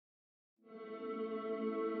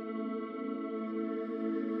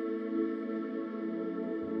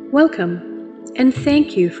Welcome, and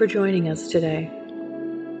thank you for joining us today.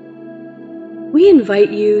 We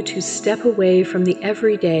invite you to step away from the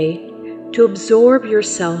everyday to absorb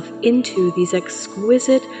yourself into these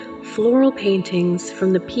exquisite floral paintings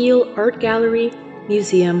from the Peel Art Gallery,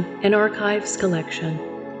 Museum, and Archives collection.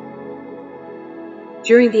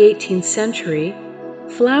 During the 18th century,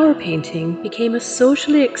 flower painting became a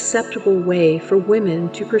socially acceptable way for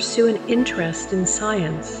women to pursue an interest in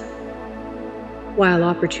science. While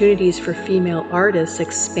opportunities for female artists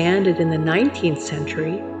expanded in the 19th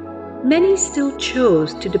century, many still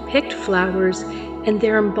chose to depict flowers and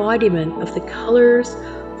their embodiment of the colors,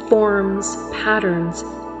 forms, patterns,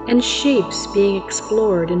 and shapes being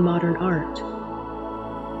explored in modern art.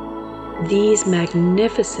 These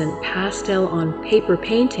magnificent pastel-on-paper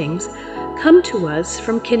paintings come to us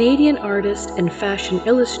from Canadian artist and fashion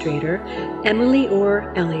illustrator Emily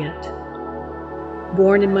Orr Elliott.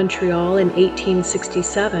 Born in Montreal in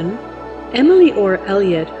 1867, Emily Orr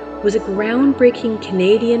Elliott was a groundbreaking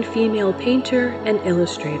Canadian female painter and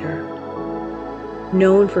illustrator.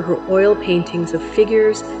 Known for her oil paintings of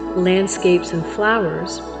figures, landscapes, and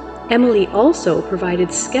flowers, Emily also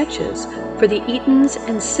provided sketches for the Eaton's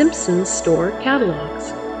and Simpson's store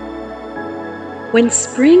catalogues. When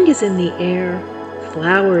spring is in the air,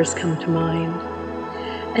 flowers come to mind.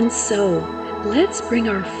 And so, let's bring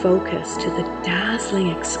our focus to the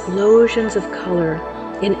dazzling explosions of color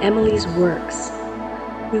in Emily's works.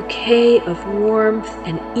 Bouquet of warmth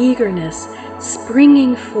and eagerness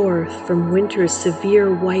springing forth from winter's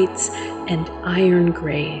severe whites and iron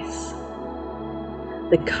grays.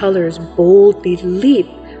 The colors boldly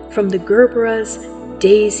leap from the gerberas,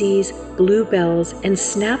 daisies, bluebells, and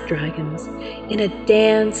snapdragons in a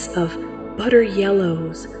dance of butter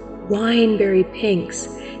yellows, wineberry pinks,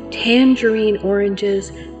 tangerine oranges,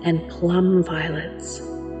 and plum violets.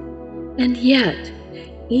 And yet,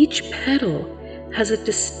 each petal has a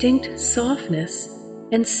distinct softness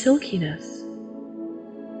and silkiness.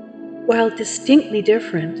 While distinctly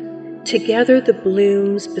different, together the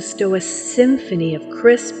blooms bestow a symphony of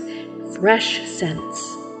crisp, fresh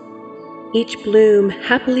scents. Each bloom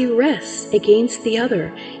happily rests against the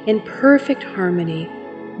other in perfect harmony,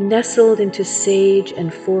 nestled into sage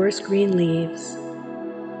and forest green leaves.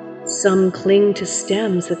 Some cling to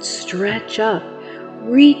stems that stretch up,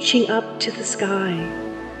 reaching up to the sky.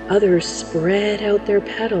 Others spread out their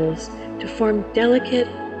petals to form delicate,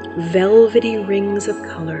 velvety rings of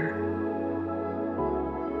color.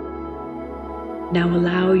 Now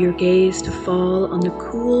allow your gaze to fall on the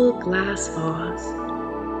cool glass vase.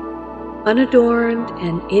 Unadorned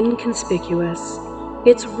and inconspicuous,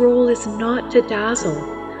 its role is not to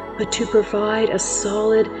dazzle, but to provide a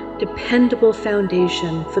solid, dependable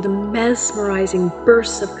foundation for the mesmerizing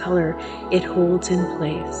bursts of color it holds in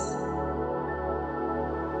place.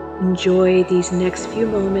 Enjoy these next few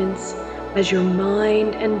moments as your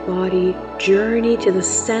mind and body journey to the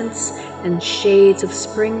scents and shades of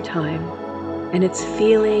springtime and its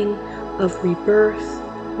feeling of rebirth,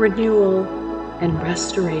 renewal, and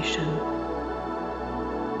restoration.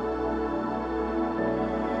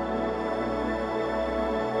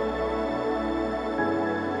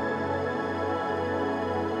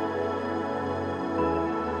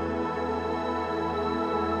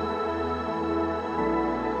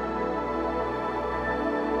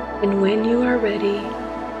 And when you are ready,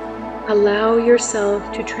 allow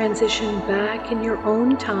yourself to transition back in your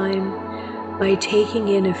own time by taking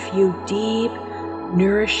in a few deep,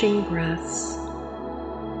 nourishing breaths.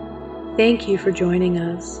 Thank you for joining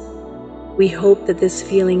us. We hope that this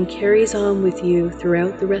feeling carries on with you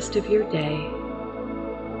throughout the rest of your day.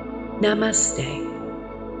 Namaste.